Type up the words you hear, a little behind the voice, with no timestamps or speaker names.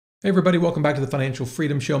Hey everybody, welcome back to the Financial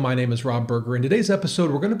Freedom Show. My name is Rob Berger. In today's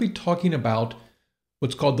episode, we're going to be talking about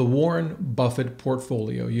what's called the Warren Buffett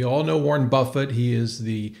portfolio. You all know Warren Buffett. He is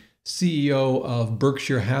the CEO of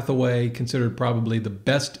Berkshire Hathaway, considered probably the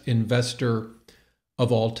best investor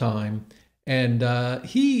of all time. And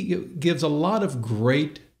he gives a lot of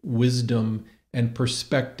great wisdom and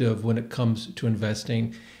perspective when it comes to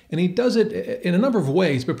investing. And he does it in a number of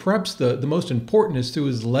ways, but perhaps the most important is through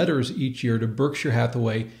his letters each year to Berkshire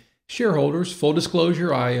Hathaway shareholders. Full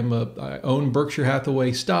disclosure, I own Berkshire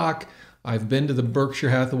Hathaway stock. I've been to the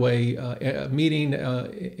Berkshire Hathaway meeting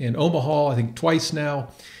in Omaha, I think twice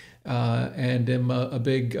now, and am a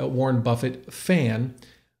big Warren Buffett fan.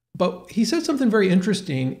 But he said something very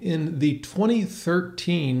interesting in the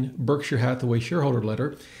 2013 Berkshire Hathaway shareholder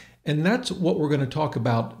letter, and that's what we're going to talk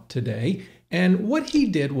about today. And what he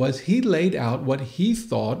did was he laid out what he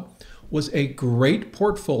thought was a great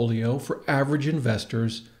portfolio for average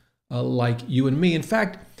investors like you and me. In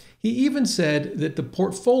fact, he even said that the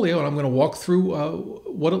portfolio, and I'm going to walk through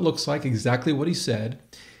what it looks like, exactly what he said,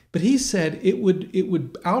 but he said it would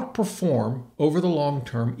outperform over the long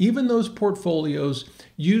term, even those portfolios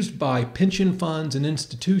used by pension funds and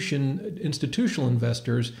institutional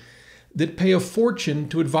investors that pay a fortune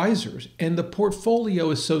to advisors. And the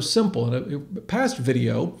portfolio is so simple. In a past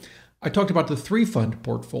video, I talked about the 3-fund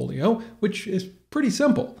portfolio, which is pretty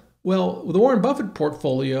simple. Well, the Warren Buffett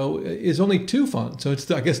portfolio is only 2 funds, so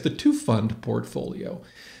it's, I guess, the 2-fund portfolio.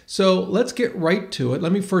 So let's get right to it.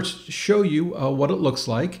 Let me first show you what it looks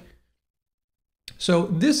like. So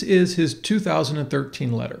this is his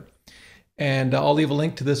 2013 letter, and I'll leave a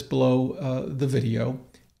link to this below the video.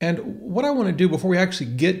 And what I want to do before we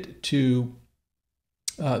actually get to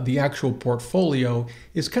the actual portfolio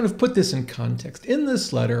is kind of put this in context. In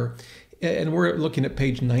this letter, and we're looking at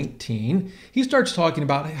page 19, he starts talking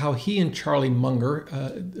about how he and Charlie Munger,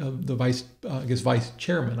 the vice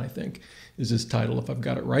chairman, I think is his title if I've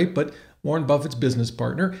got it right, but Warren Buffett's business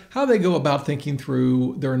partner, how they go about thinking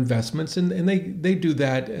through their investments. And they do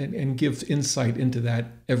that and give insight into that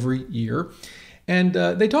every year. And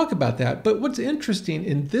they talk about that. But what's interesting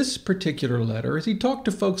in this particular letter is he talked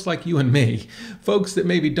to folks like you and me, folks that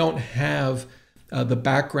maybe don't have the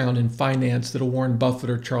background in finance that a Warren Buffett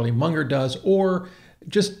or Charlie Munger does, or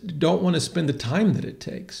just don't want to spend the time that it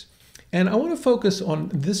takes. And I want to focus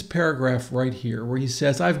on this paragraph right here where he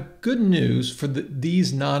says, I have good news for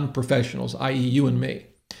these non-professionals, i.e. you and me.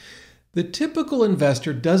 The typical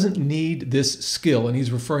investor doesn't need this skill, and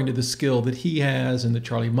he's referring to the skill that he has and that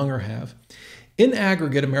Charlie Munger have. In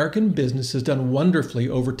aggregate, American business has done wonderfully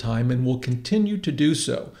over time and will continue to do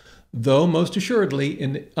so, though most assuredly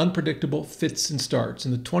in unpredictable fits and starts.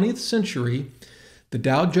 In the 20th century, the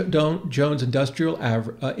Dow Jones Industrial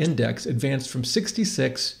Index advanced from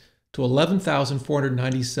 66 to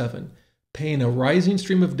 11,497, paying a rising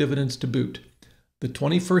stream of dividends to boot. The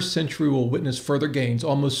 21st century will witness further gains,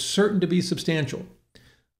 almost certain to be substantial.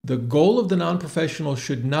 The goal of the non-professional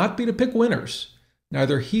should not be to pick winners.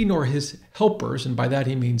 Neither he nor his helpers, and by that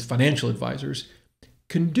he means financial advisors,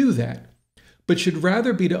 can do that, but should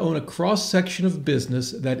rather be to own a cross-section of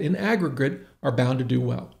business that in aggregate are bound to do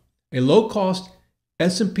well. A low-cost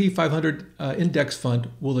S&P 500 index fund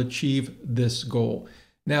will achieve this goal.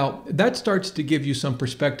 Now, that starts to give you some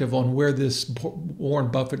perspective on where this Warren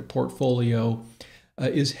Buffett portfolio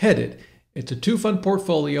is headed. It's a 2-fund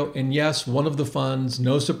portfolio, and yes, one of the funds,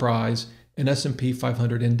 no surprise, an S&P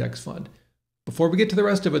 500 index fund. Before we get to the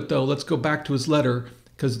rest of it, though, let's go back to his letter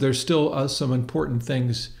because there's still some important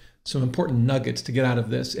things, some important nuggets to get out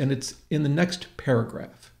of this, and it's in the next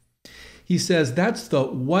paragraph. He says that's the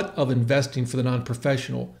what of investing for the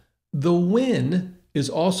non-professional. The when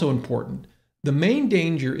is also important. The main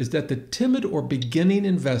danger is that the timid or beginning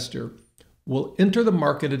investor will enter the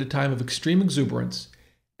market at a time of extreme exuberance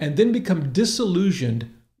and then become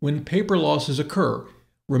disillusioned when paper losses occur.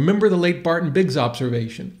 Remember the late Barton Biggs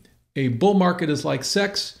observation. A bull market is like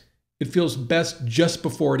sex. It feels best just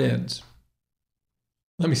before it ends.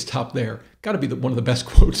 Let me stop there. Got to be one of the best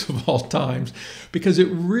quotes of all times because it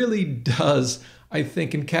really does, I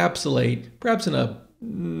think, encapsulate, perhaps in a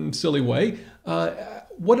silly way,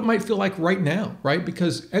 what it might feel like right now, right?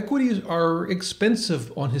 Because equities are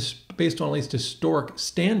expensive based on at least historic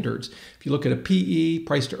standards. If you look at a PE,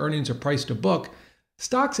 price to earnings or price to book,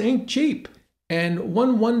 stocks ain't cheap. And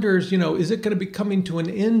one wonders, is it going to be coming to an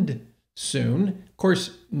end soon? Of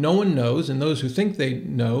course, no one knows, and those who think they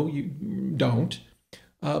know, you don't.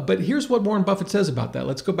 But here's what Warren Buffett says about that.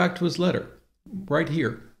 Let's go back to his letter right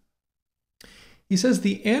here. He says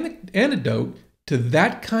the antidote to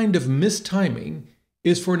that kind of mistiming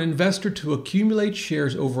is for an investor to accumulate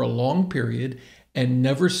shares over a long period and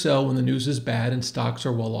never sell when the news is bad and stocks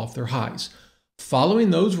are well off their highs. Following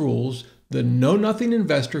those rules, the know-nothing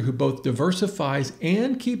investor who both diversifies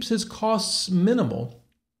and keeps his costs minimal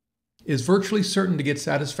is virtually certain to get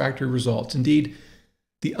satisfactory results. Indeed,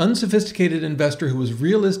 the unsophisticated investor who is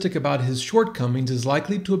realistic about his shortcomings is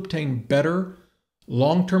likely to obtain better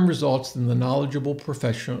long-term results than the knowledgeable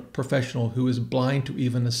professional who is blind to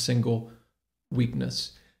even a single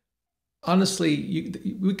weakness.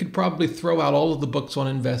 Honestly, we could probably throw out all of the books on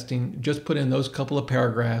investing, just put in those couple of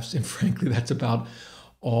paragraphs, and frankly, that's about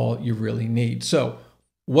all you really need. So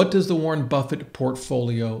what does the Warren Buffett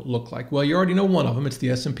portfolio look like? Well, you already know one of them. It's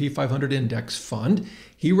the S&P 500 Index Fund.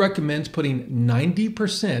 He recommends putting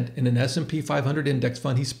 90% in an S&P 500 Index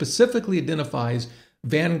Fund. He specifically identifies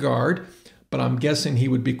Vanguard, but I'm guessing he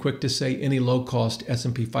would be quick to say any low-cost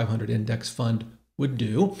S&P 500 Index Fund would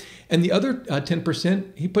do. And the other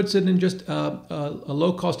 10%, he puts it in just a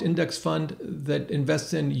low-cost index fund that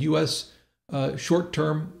invests in U.S.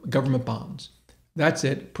 Short-term government bonds. That's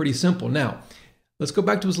it. Pretty simple. Now, let's go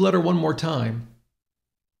back to his letter one more time.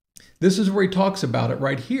 This is where he talks about it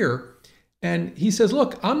right here. And he says,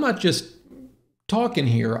 look, I'm not just talking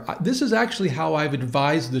here. This is actually how I've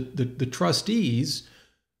advised the trustees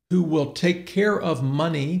who will take care of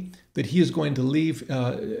money that he is going to leave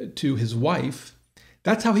to his wife.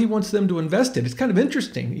 That's how he wants them to invest it. It's kind of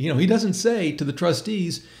interesting. You know, he doesn't say to the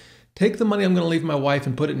trustees, take the money I'm going to leave my wife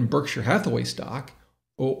and put it in Berkshire Hathaway stock,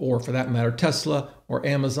 or for that matter, Tesla or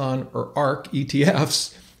Amazon or ARK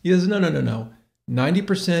ETFs. He says, no.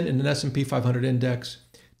 90% in an S&P 500 index,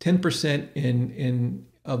 10% in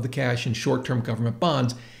of the cash in short-term government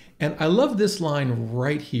bonds. And I love this line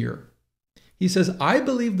right here. He says, I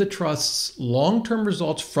believe the trust's long-term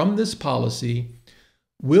results from this policy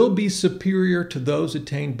will be superior to those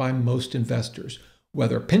attained by most investors,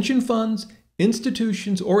 whether pension funds,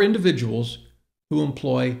 institutions, or individuals who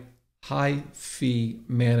employ high-fee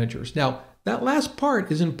managers. Now, that last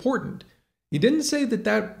part is important. He didn't say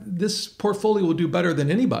that this portfolio will do better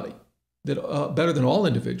than anybody, better than all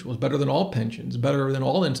individuals, better than all pensions, better than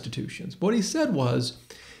all institutions. What he said was,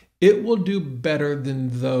 it will do better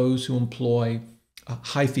than those who employ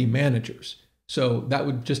high-fee managers. So that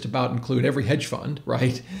would just about include every hedge fund,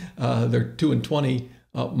 right? Their 2 and 20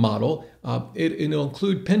 model. It'll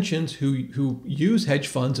include pensions who use hedge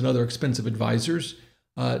funds and other expensive advisors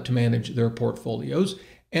to manage their portfolios.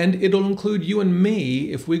 And it'll include you and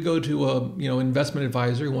me if we go to a investment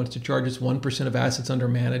advisor who wants to charge us 1% of assets under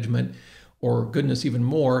management, or goodness, even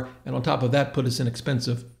more. And on top of that, put us in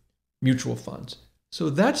expensive mutual funds. So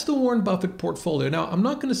that's the Warren Buffett portfolio. Now, I'm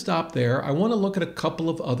not going to stop there. I want to look at a couple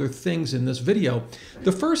of other things in this video.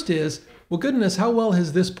 The first is, well, goodness, how well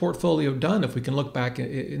has this portfolio done? If we can look back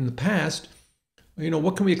in the past,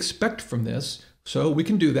 what can we expect from this? So we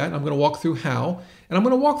can do that. I'm going to walk through how, and I'm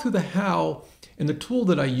going to walk through the how in the tool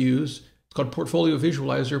that I use. It's called Portfolio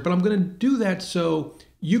Visualizer, but I'm going to do that so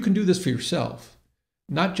you can do this for yourself,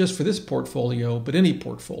 not just for this portfolio, but any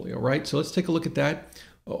portfolio, right? So let's take a look at that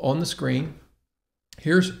on the screen.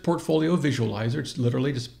 Here's Portfolio Visualizer. It's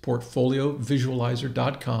literally just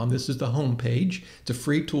portfoliovisualizer.com. This is the home page. It's a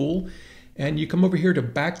free tool. And you come over here to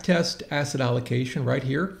backtest asset allocation right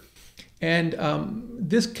here. And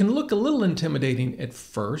this can look a little intimidating at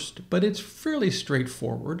first, but it's fairly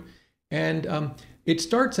straightforward. And it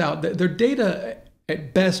starts out, their data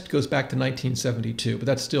at best goes back to 1972, but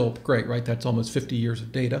that's still great, right? That's almost 50 years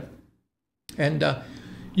of data. And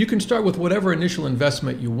you can start with whatever initial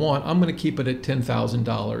investment you want. I'm going to keep it at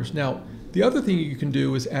 $10,000. Now, the other thing you can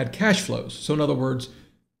do is add cash flows. So in other words,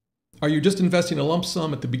 are you just investing a lump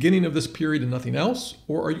sum at the beginning of this period and nothing else?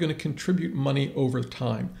 Or are you going to contribute money over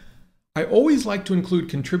time? I always like to include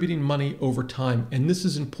contributing money over time, and this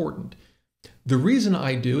is important. The reason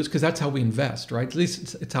I do is because that's how we invest, right? At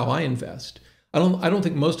least it's how I invest. I don't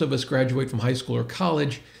think most of us graduate from high school or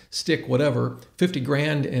college, stick whatever, 50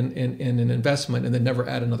 grand in an investment and then never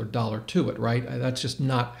add another dollar to it, right? That's just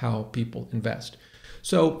not how people invest.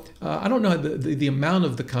 So I don't know, the amount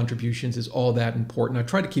of the contributions is all that important. I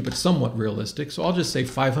try to keep it somewhat realistic. So I'll just say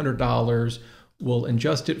 $500. We'll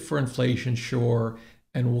adjust it for inflation, sure,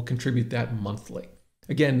 and we'll contribute that monthly.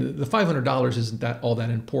 Again, the $500 isn't all that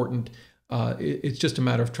important. It's just a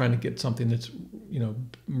matter of trying to get something that's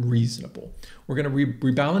reasonable. We're going to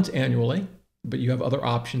rebalance annually, but you have other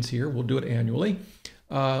options here. We'll do it annually.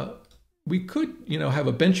 We could have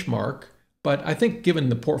a benchmark, but I think given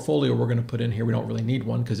the portfolio we're going to put in here, we don't really need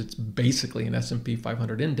one because it's basically an S&P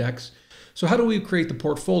 500 index. So how do we create the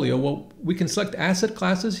portfolio? Well, we can select asset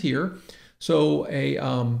classes here. So a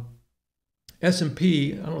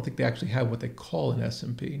S&P, I don't think they actually have what they call an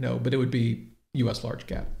S&P, no, but it would be US large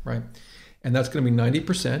cap, right? and that's going to be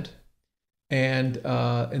 90%. And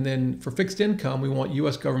then for fixed income, we want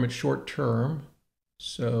U.S. government short term.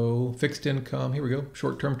 So fixed income, here we go,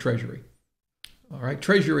 short term Treasury. All right,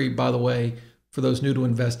 Treasury, by the way, for those new to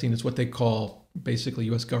investing, is what they call basically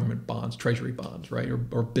U.S. government bonds, Treasury bonds, right,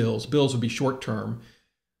 or bills. Bills would be short term,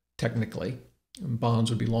 technically. And bonds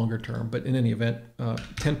would be longer term, but in any event,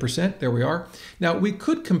 10%, there we are. Now, we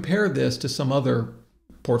could compare this to some other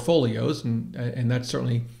portfolios, and that's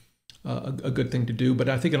certainly a good thing to do. But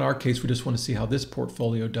I think in our case, we just want to see how this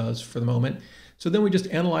portfolio does for the moment. So then we just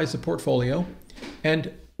analyze the portfolio.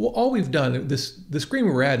 And all we've done, the screen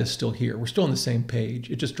we're at is still here. We're still on the same page.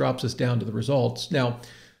 It just drops us down to the results. Now,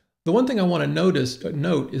 the one thing I want to note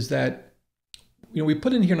is that, we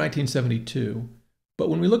put in here 1972, but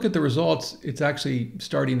when we look at the results, it's actually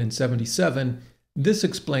starting in 77. This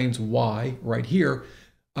explains why right here.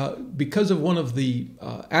 Because of one of the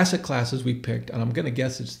asset classes we picked, and I'm going to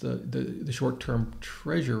guess it's the short-term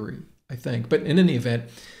Treasury, I think. But in any event,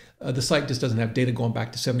 the site just doesn't have data going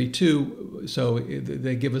back to 72, so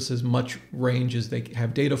they give us as much range as they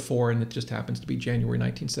have data for, and it just happens to be January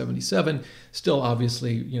 1977. Still,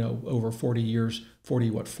 obviously, over 4 years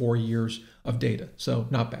of data. So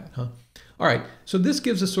not bad, huh? All right, so this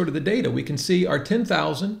gives us sort of the data. We can see our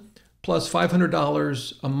 $10,000 plus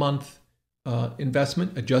 $500 a month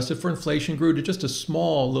investment adjusted for inflation grew to just a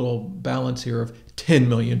small little balance here of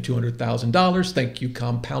 $10,200,000. Thank you,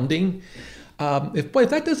 compounding. If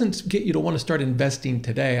that doesn't get you to want to start investing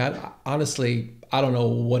today, honestly, I don't know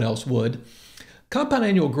what else would. Compound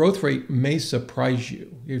annual growth rate may surprise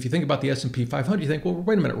you. If you think about the S&P 500, you think, well,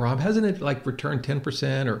 wait a minute, Rob, hasn't it like returned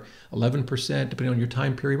 10% or 11%, depending on your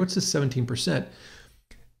time period? What's this 17%?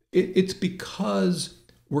 It's because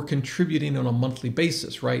we're contributing on a monthly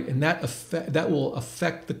basis, right? And that will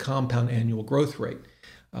affect the compound annual growth rate.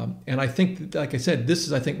 And I think, like I said, this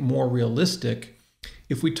is, I think, more realistic.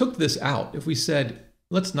 If we took this out, if we said,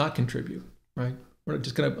 let's not contribute, right? We're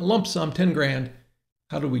just going to lump sum 10 grand.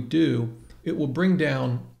 How do we do? It will bring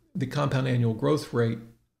down the compound annual growth rate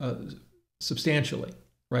substantially,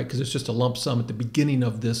 right? Because it's just a lump sum at the beginning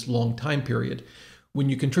of this long time period. When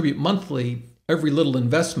you contribute monthly, every little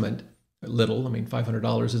investment, little, I mean,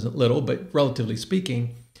 $500 isn't little, but relatively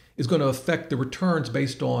speaking, is going to affect the returns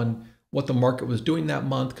based on what the market was doing that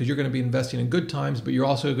month, because you're going to be investing in good times, but you're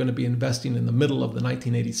also going to be investing in the middle of the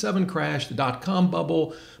 1987 crash, the dot-com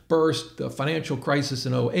bubble burst, the financial crisis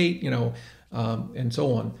in '08, and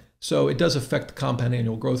so on. So it does affect the compound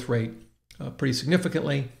annual growth rate pretty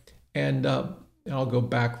significantly. And I'll go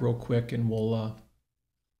back real quick, and we'll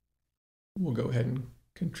go ahead and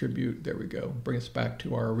contribute. There we go. Bring us back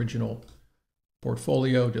to our original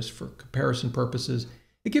portfolio just for comparison purposes.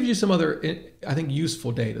 It gives you some other, I think,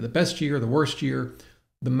 useful data. The best year, the worst year,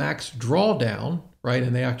 the max drawdown, right?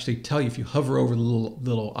 And they actually tell you if you hover over the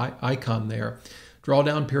little icon there,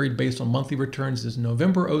 drawdown period based on monthly returns is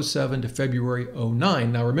November '07 to February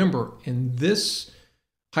 '09. Now remember, in this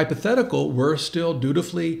hypothetical, we're still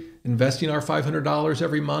dutifully investing our $500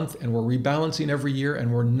 every month, and we're rebalancing every year,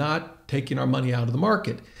 and we're not taking our money out of the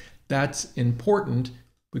market. That's important.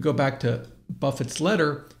 We go back to Buffett's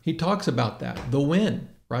letter. He talks about that, the win,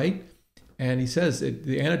 right? And he says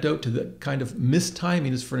the antidote to the kind of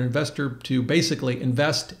mistiming is for an investor to basically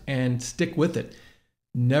invest and stick with it.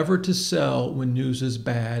 Never to sell when news is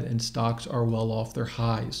bad and stocks are well off their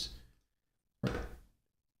highs.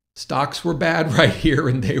 Stocks were bad right here,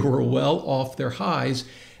 and they were well off their highs.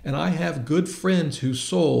 And I have good friends who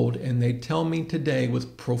sold, and they tell me today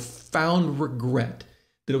with profound regret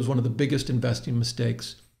that it was one of the biggest investing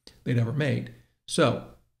mistakes they'd ever made. So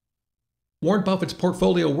Warren Buffett's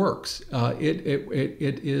portfolio works.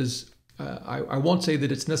 It is, I won't say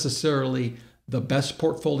that it's necessarily the best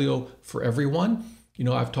portfolio for everyone.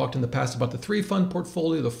 I've talked in the past about the 3-fund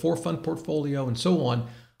portfolio, the 4-fund portfolio, and so on.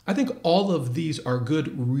 I think all of these are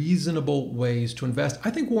good, reasonable ways to invest. I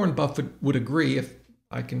think Warren Buffett would agree, if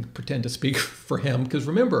I can pretend to speak for him, because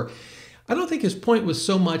remember, I don't think his point was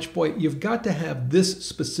so much, boy, you've got to have this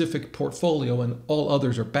specific portfolio and all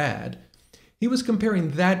others are bad. He was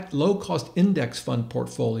comparing that low-cost index fund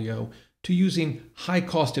portfolio to using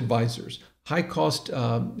high-cost advisors, high-cost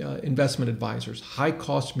investment advisors,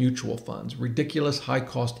 high-cost mutual funds, ridiculous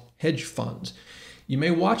high-cost hedge funds. You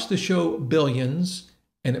may watch the show Billions,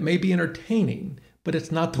 and it may be entertaining, but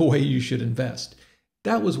it's not the way you should invest.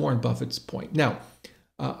 That was Warren Buffett's point. Now,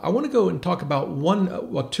 I want to go and talk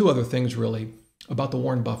about two other things really about the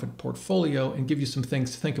Warren Buffett portfolio and give you some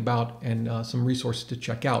things to think about and some resources to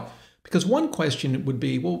check out. Because one question would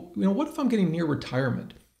be, well, what if I'm getting near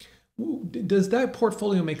retirement? Does that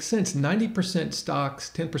portfolio make sense? 90%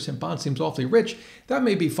 stocks, 10% bonds seems awfully rich. That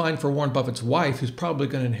may be fine for Warren Buffett's wife, who's probably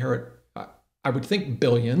going to inherit, I would think,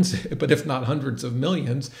 billions, but if not hundreds of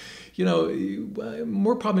millions.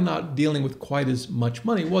 We're probably not dealing with quite as much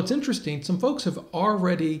money. Well, it's interesting. Some folks have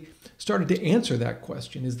already started to answer that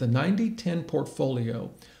question. Is the 90-10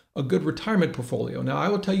 portfolio a good retirement portfolio? Now, I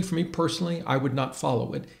will tell you, for me personally, I would not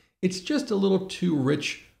follow it. It's just a little too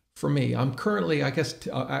rich for me. I'm currently, I guess,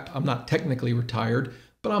 I'm not technically retired,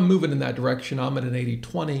 but I'm moving in that direction. I'm at an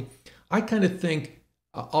 80-20. I kind of think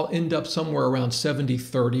I'll end up somewhere around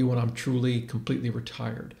 70-30 when I'm truly completely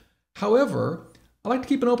retired. However, I like to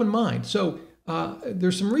keep an open mind. So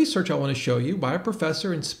there's some research I want to show you by a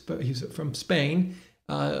professor, he's from Spain,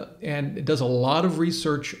 and does a lot of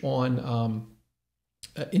research on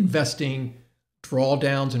investing,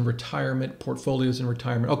 drawdowns in retirement, portfolios in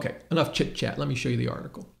retirement. Okay, enough chit chat. Let me show you the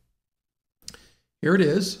article. Here it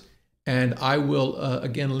is, and I will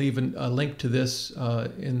again leave a link to this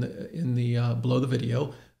in the below the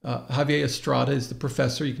video. Javier Estrada is the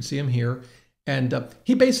professor. You can see him here, and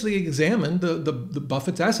he basically examined the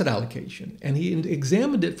Buffett's asset allocation, and he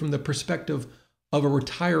examined it from the perspective of a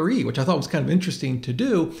retiree, which I thought was kind of interesting to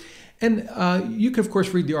do. And you can, of course,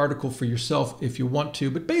 read the article for yourself if you want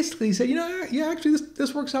to. But basically, he said, yeah, actually,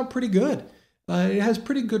 this works out pretty good. It has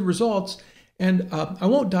pretty good results. And I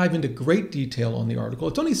won't dive into great detail on the article.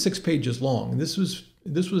 It's only 6 pages long. And this was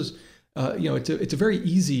it's a very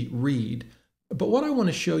easy read. But what I want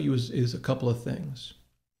to show you is a couple of things.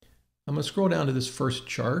 I'm going to scroll down to this first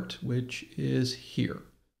chart, which is here,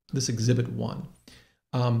 this Exhibit 1.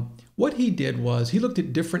 What he did was he looked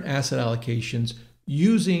at different asset allocations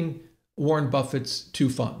using Warren Buffett's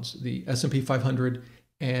 2 funds, the S&P 500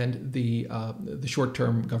 and the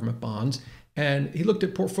short-term government bonds. And he looked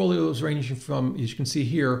at portfolios ranging from, as you can see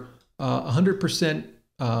here, 100%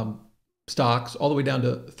 stocks all the way down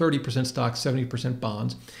to 30% stocks, 70%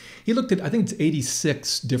 bonds. He looked at, I think it's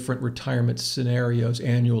 86 different retirement scenarios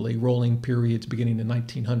annually, rolling periods beginning in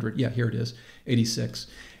 1900. Yeah, here it is, 86.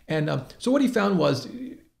 And so what he found was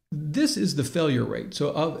this is the failure rate. So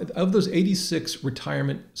of those 86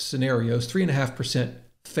 retirement scenarios, 3.5%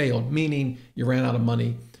 failed, meaning you ran out of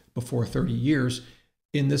money before 30 years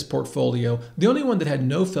in this portfolio. The only one that had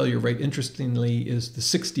no failure rate, interestingly, is the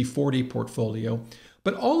 60-40 portfolio.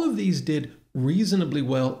 But all of these did reasonably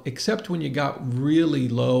well, except when you got really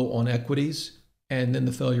low on equities, and then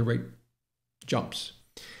the failure rate jumps.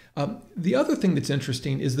 The other thing that's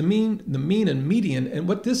interesting is the mean and median, and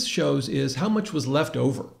what this shows is how much was left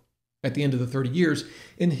over at the end of the 30 years.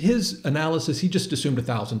 In his analysis, he just assumed a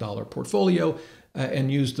 $1,000 portfolio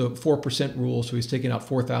and used the 4% rule. So he's taking out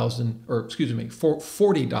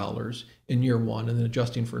 $40 in year 1 and then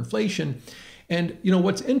adjusting for inflation. And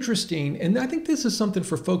what's interesting, and I think this is something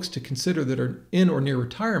for folks to consider that are in or near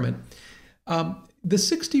retirement, the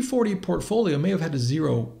 60-40 portfolio may have had a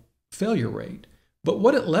 0 failure rate, but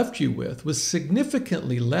what it left you with was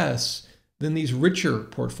significantly less than these richer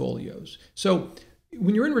portfolios. So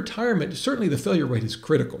when you're in retirement, certainly the failure rate is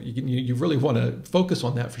critical. You really want to focus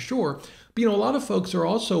on that for sure. But a lot of folks are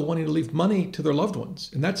also wanting to leave money to their loved ones,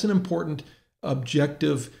 and that's an important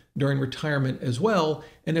objective during retirement as well.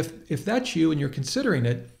 And if that's you and you're considering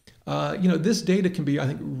it, this data can be, I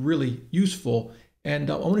think, really useful. And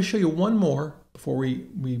I want to show you one more before we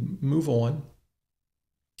move on.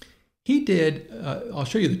 He did, I'll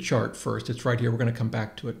show you the chart first. It's right here. We're going to come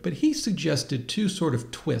back to it. But he suggested 2 sort of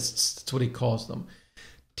twists. That's what he calls them.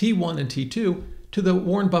 T1 and T2 to the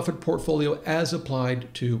Warren Buffett portfolio as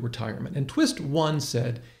applied to retirement. And twist 1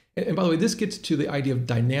 said, and by the way, this gets to the idea of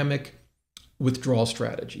dynamic withdrawal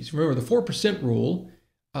strategies. Remember, the 4% rule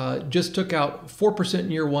just took out 4%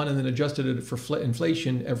 in year 1 and then adjusted it for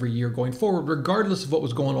inflation every year going forward, regardless of what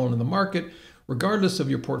was going on in the market, regardless of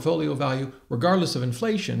your portfolio value, regardless of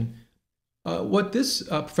inflation. What this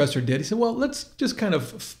professor did, he said, well, let's just kind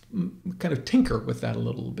of tinker with that a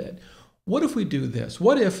little bit. What if we do this?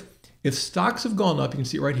 What if stocks have gone up, you can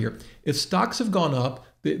see it right here, if stocks have gone up,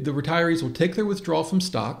 the retirees will take their withdrawal from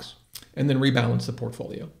stocks and then rebalance the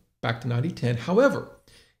portfolio back to 90-10. However,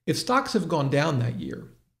 if stocks have gone down that year,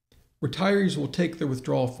 retirees will take their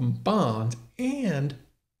withdrawal from bonds and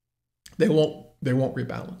they won't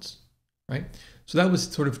rebalance, right? So that was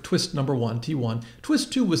sort of twist number 1, T1.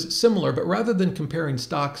 Twist 2 was similar, but rather than comparing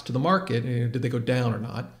stocks to the market, did they go down or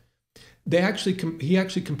not, he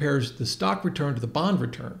actually compares the stock return to the bond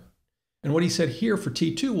return. And what he said here for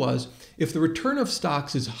T2 was, if the return of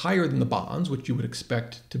stocks is higher than the bonds, which you would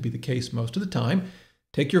expect to be the case most of the time,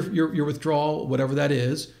 take your withdrawal, whatever that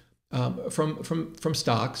is, from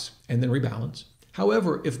stocks and then rebalance.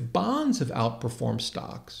 However, if bonds have outperformed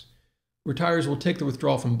stocks, retirees will take the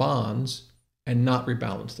withdrawal from bonds and not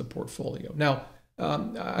rebalance the portfolio. Now,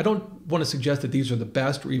 I don't want to suggest that these are the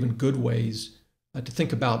best or even good ways to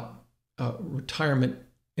think about retirement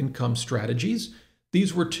income strategies.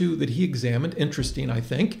 These were two that he examined, interesting, I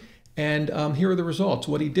think. And here are the results.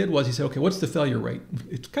 What he did was he said, okay, what's the failure rate?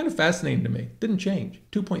 It's kind of fascinating to me. It didn't change,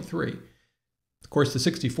 2.3. Of course, the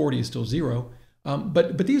 60-40 is still 0.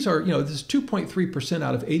 But these are, this is 2.3%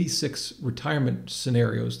 out of 86 retirement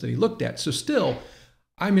scenarios that he looked at. So still,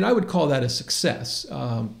 I would call that a success.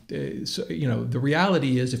 The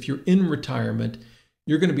reality is if you're in retirement,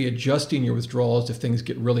 you're going to be adjusting your withdrawals if things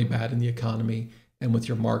get really bad in the economy and with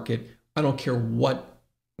your market. I don't care what,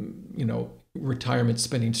 retirement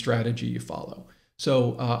spending strategy you follow.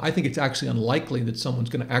 So I think it's actually unlikely that someone's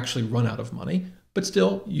going to actually run out of money, but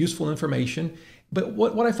still useful information. But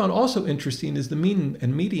what I found also interesting is the mean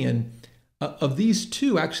and median of these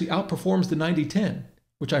two actually outperforms the 90-10,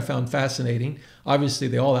 which I found fascinating. Obviously,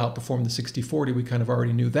 they all outperform the 60-40. We kind of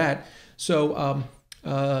already knew that. So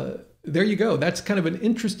there you go. That's kind of an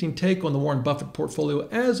interesting take on the Warren Buffett portfolio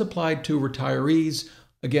as applied to retirees.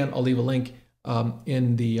 Again, I'll leave a link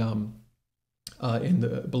in the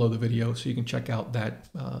below the video so you can check out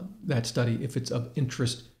that study if it's of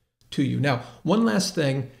interest to you. Now, one last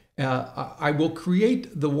thing. I will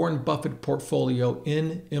create the Warren Buffett portfolio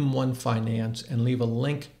in M1 Finance and leave a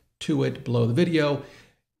link to it below the video.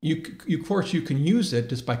 Of course, you can use it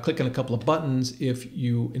just by clicking a couple of buttons if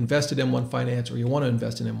you invested in M1 Finance or you want to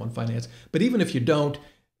invest in M1 Finance. But even if you don't,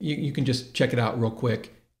 you can just check it out real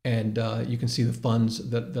quick and you can see the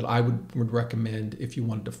funds that I would recommend if you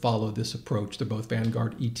wanted to follow this approach. They're both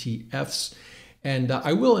Vanguard ETFs. And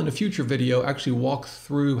I will, in a future video, actually walk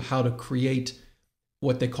through how to create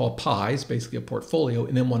what they call pies, basically a portfolio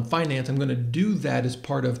in M1 Finance. I'm going to do that as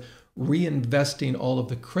part of reinvesting all of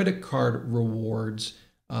the credit card rewards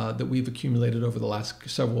that we've accumulated over the last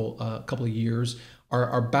couple of years.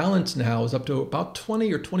 Our balance now is up to about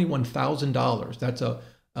 $20,000 or $21,000. That's an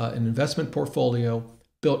investment portfolio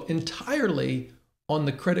built entirely on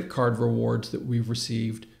the credit card rewards that we've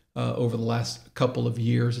received over the last couple of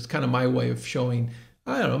years. It's kind of my way of showing,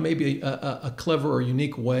 I don't know, maybe a clever or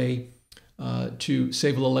unique way to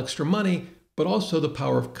save a little extra money, but also the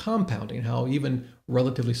power of compounding, how even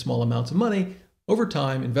relatively small amounts of money over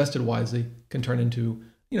time, invested wisely, can turn into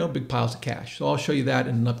big piles of cash. So I'll show you that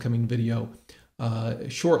in an upcoming video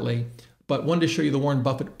shortly. But wanted to show you the Warren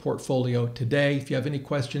Buffett portfolio today. If you have any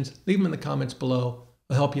questions, leave them in the comments below.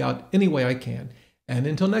 I'll help you out any way I can. And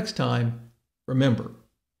until next time, remember,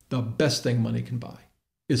 the best thing money can buy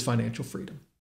is financial freedom.